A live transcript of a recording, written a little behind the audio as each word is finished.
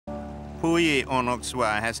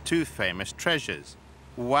Pouilly-en-Auxois has two famous treasures.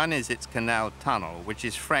 One is its canal tunnel, which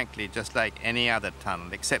is frankly just like any other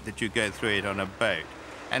tunnel, except that you go through it on a boat.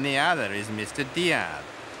 And the other is Mr. Diard.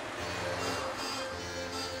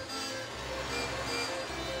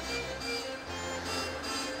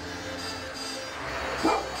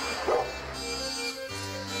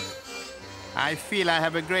 I feel I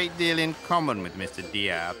have a great deal in common with Mr.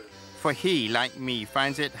 Diard, for he, like me,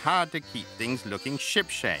 finds it hard to keep things looking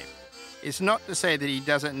shipshape. It's not to say that he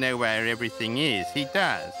doesn't know where everything is, he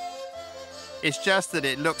does. It's just that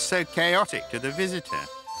it looks so chaotic to the visitor.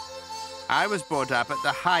 I was brought up at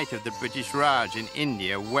the height of the British Raj in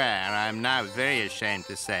India, where, I am now very ashamed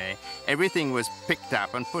to say, everything was picked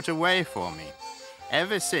up and put away for me.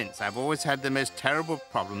 Ever since, I've always had the most terrible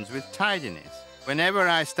problems with tidiness. Whenever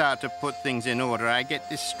I start to put things in order, I get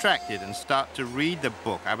distracted and start to read the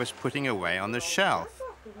book I was putting away on the shelf.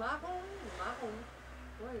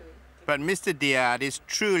 But Mr. Diard is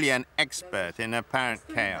truly an expert in apparent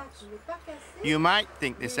chaos. You might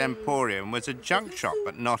think this emporium was a junk shop,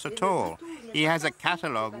 but not at all. He has a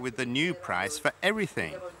catalogue with the new price for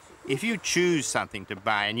everything. If you choose something to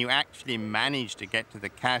buy and you actually manage to get to the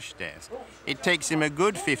cash desk, it takes him a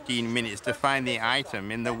good 15 minutes to find the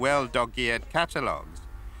item in the well-dog-eared catalogues.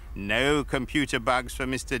 No computer bugs for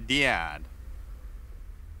Mr. Diard.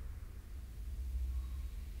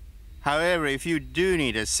 However, if you do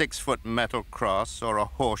need a 6-foot metal cross or a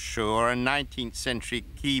horseshoe or a 19th century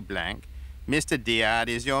key blank, Mr. Diard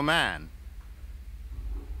is your man.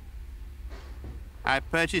 I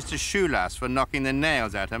purchased a shoe lace for knocking the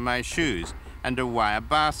nails out of my shoes and a wire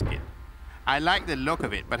basket. I like the look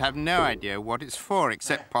of it, but have no idea what it's for,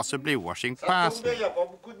 except possibly washing parsley. Ah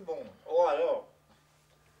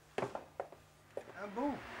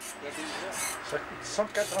bon? Ça coûte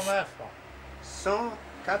 180 francs.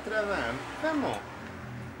 180, vraiment.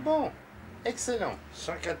 Bon, excellent.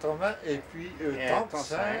 180 et puis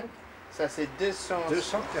 35. Ça c'est 200.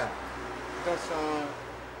 215. 200.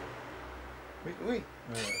 Oui. Oui.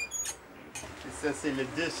 Et ça c'est le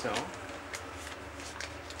 200.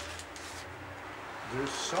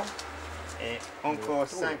 200. Et encore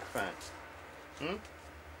 5 fins.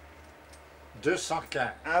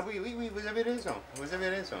 215. Ah oui, oui, oui, vous avez raison. Vous avez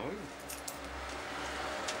raison, oui.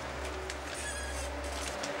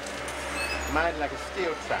 Made like a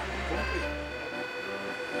steel trap.